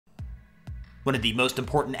One of the most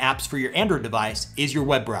important apps for your Android device is your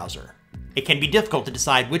web browser. It can be difficult to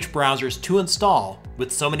decide which browsers to install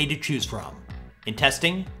with so many to choose from. In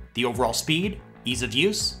testing, the overall speed, ease of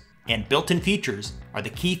use, and built-in features are the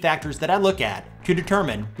key factors that I look at to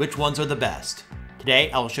determine which ones are the best.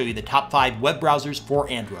 Today, I will show you the top 5 web browsers for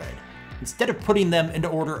Android. Instead of putting them into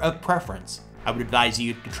order of preference, I would advise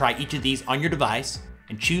you to try each of these on your device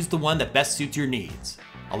and choose the one that best suits your needs.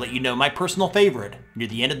 I'll let you know my personal favorite near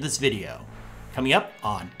the end of this video. Coming up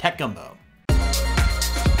on Tech Gumbo.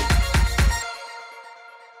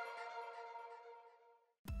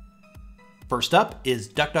 First up is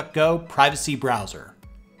DuckDuckGo Privacy Browser.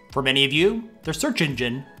 For many of you, their search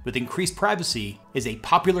engine with increased privacy is a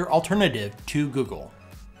popular alternative to Google.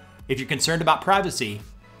 If you're concerned about privacy,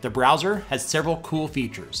 the browser has several cool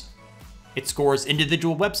features. It scores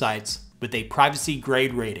individual websites with a privacy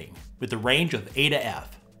grade rating with a range of A to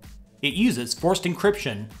F. It uses forced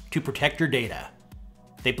encryption to protect your data.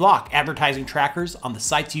 They block advertising trackers on the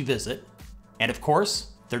sites you visit. And of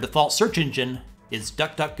course, their default search engine is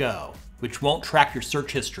DuckDuckGo, which won't track your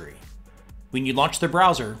search history. When you launch their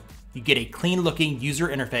browser, you get a clean-looking user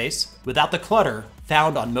interface without the clutter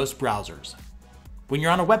found on most browsers. When you're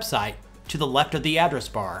on a website, to the left of the address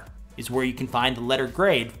bar is where you can find the letter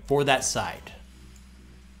grade for that site.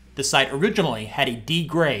 The site originally had a D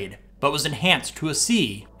grade, but was enhanced to a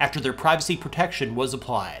C after their privacy protection was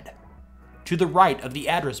applied. To the right of the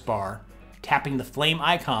address bar, tapping the flame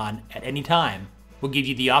icon at any time will give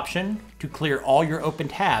you the option to clear all your open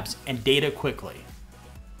tabs and data quickly.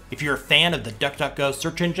 If you're a fan of the DuckDuckGo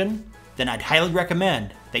search engine, then I'd highly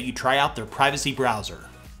recommend that you try out their privacy browser.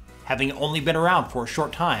 Having only been around for a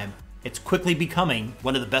short time, it's quickly becoming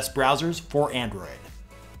one of the best browsers for Android.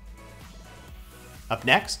 Up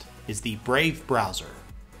next is the Brave browser.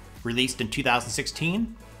 Released in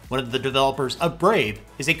 2016, one of the developers of Brave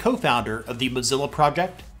is a co-founder of the Mozilla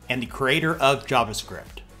project and the creator of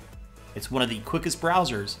JavaScript. It's one of the quickest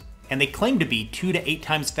browsers, and they claim to be 2 to 8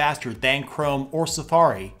 times faster than Chrome or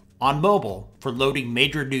Safari on mobile for loading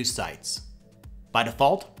major news sites. By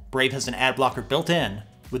default, Brave has an ad blocker built in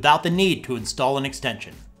without the need to install an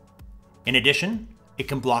extension. In addition, it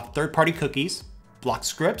can block third-party cookies, block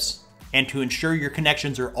scripts, and to ensure your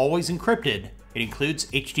connections are always encrypted, it includes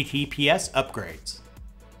HTTPS upgrades.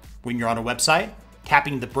 When you're on a website,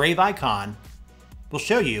 tapping the Brave icon will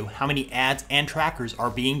show you how many ads and trackers are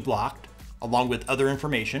being blocked, along with other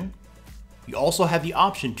information. You also have the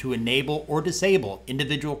option to enable or disable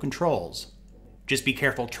individual controls. Just be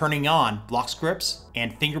careful turning on block scripts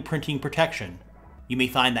and fingerprinting protection. You may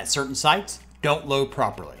find that certain sites don't load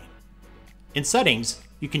properly. In settings,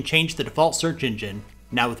 you can change the default search engine,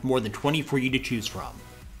 now with more than 20 for you to choose from.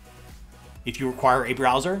 If you require a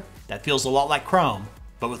browser that feels a lot like Chrome,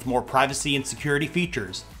 but with more privacy and security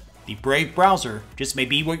features, the Brave browser just may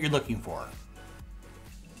be what you're looking for.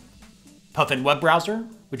 Puffin Web Browser,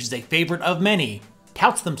 which is a favorite of many,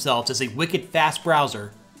 touts themselves as a wicked fast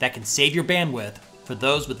browser that can save your bandwidth for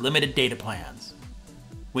those with limited data plans.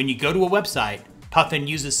 When you go to a website, Puffin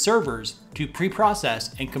uses servers to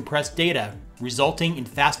pre-process and compress data, resulting in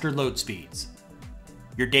faster load speeds.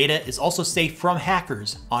 Your data is also safe from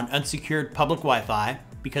hackers on unsecured public Wi-Fi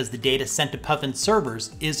because the data sent to Puffin's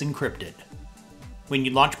servers is encrypted. When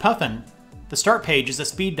you launch Puffin, the start page is a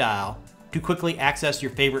speed dial to quickly access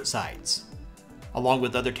your favorite sites, along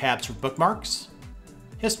with other tabs for bookmarks,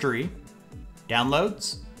 history,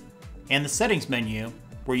 downloads, and the settings menu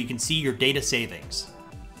where you can see your data savings.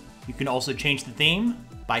 You can also change the theme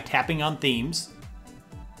by tapping on themes.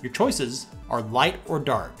 Your choices are light or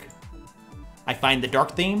dark. I find the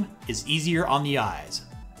dark theme is easier on the eyes.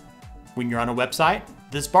 When you're on a website,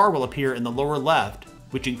 this bar will appear in the lower left,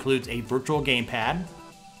 which includes a virtual gamepad,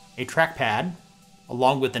 a trackpad,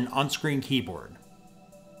 along with an on-screen keyboard.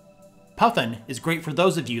 Puffin is great for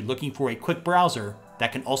those of you looking for a quick browser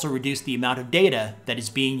that can also reduce the amount of data that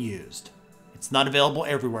is being used. It's not available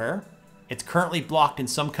everywhere. It's currently blocked in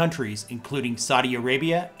some countries, including Saudi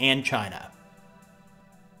Arabia and China.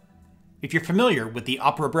 If you're familiar with the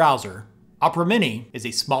Opera browser, Opera Mini is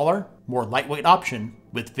a smaller, more lightweight option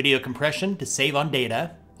with video compression to save on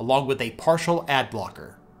data, along with a partial ad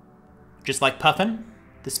blocker. Just like Puffin,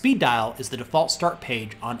 the speed dial is the default start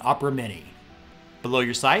page on Opera Mini. Below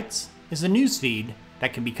your sites is a news feed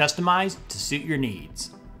that can be customized to suit your needs.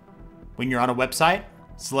 When you're on a website,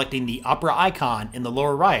 selecting the Opera icon in the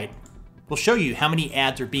lower right will show you how many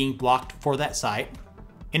ads are being blocked for that site.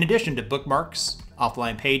 In addition to bookmarks,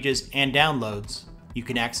 offline pages, and downloads, you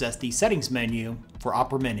can access the settings menu for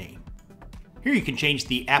Opera Mini. Here you can change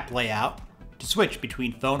the app layout to switch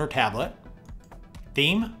between phone or tablet.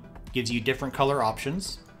 Theme gives you different color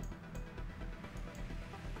options.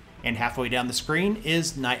 And halfway down the screen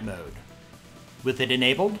is night mode. With it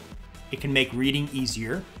enabled, it can make reading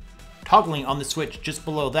easier. Toggling on the switch just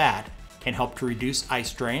below that can help to reduce eye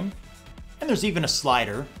strain. And there's even a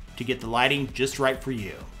slider to get the lighting just right for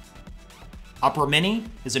you. Opera Mini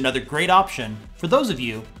is another great option for those of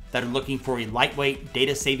you that are looking for a lightweight,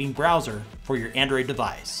 data-saving browser for your Android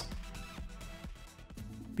device.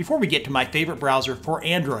 Before we get to my favorite browser for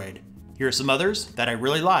Android, here are some others that I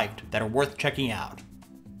really liked that are worth checking out.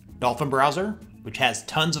 Dolphin Browser, which has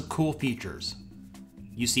tons of cool features.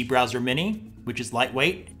 UC Browser Mini, which is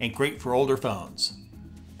lightweight and great for older phones.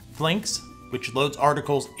 Flinks, which loads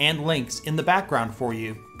articles and links in the background for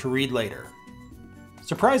you to read later.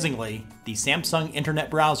 Surprisingly, the Samsung Internet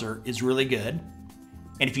Browser is really good.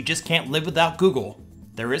 And if you just can't live without Google,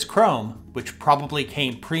 there is Chrome, which probably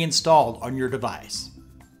came pre-installed on your device.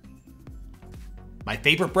 My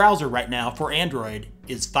favorite browser right now for Android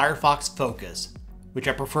is Firefox Focus, which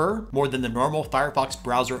I prefer more than the normal Firefox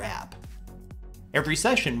browser app. Every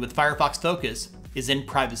session with Firefox Focus is in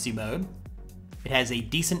privacy mode. It has a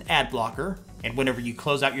decent ad blocker, and whenever you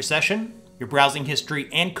close out your session, your browsing history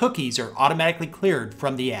and cookies are automatically cleared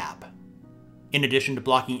from the app. In addition to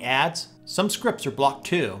blocking ads, some scripts are blocked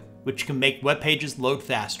too, which can make web pages load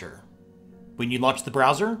faster. When you launch the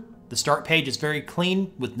browser, the start page is very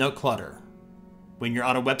clean with no clutter. When you're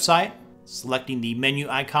on a website, selecting the menu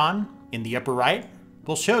icon in the upper right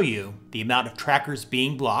will show you the amount of trackers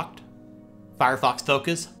being blocked. Firefox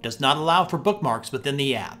Focus does not allow for bookmarks within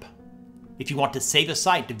the app. If you want to save a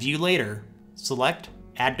site to view later, select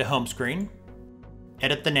Add to Home Screen,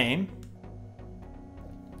 edit the name,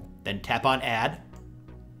 then tap on Add.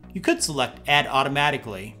 You could select Add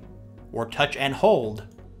Automatically, or touch and hold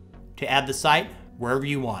to add the site wherever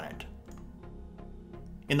you want it.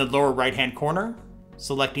 In the lower right-hand corner,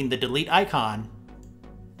 selecting the delete icon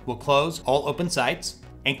will close all open sites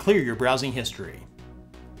and clear your browsing history.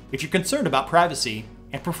 If you're concerned about privacy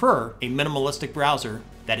and prefer a minimalistic browser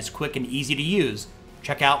that is quick and easy to use,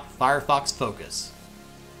 check out Firefox Focus.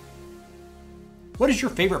 What is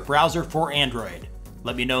your favorite browser for Android?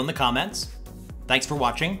 Let me know in the comments. Thanks for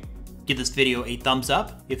watching. Give this video a thumbs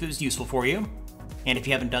up if it was useful for you. And if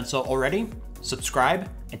you haven't done so already, subscribe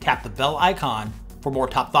and tap the bell icon for more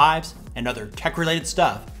top 5s and other tech-related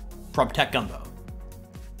stuff from Tech Gumbo.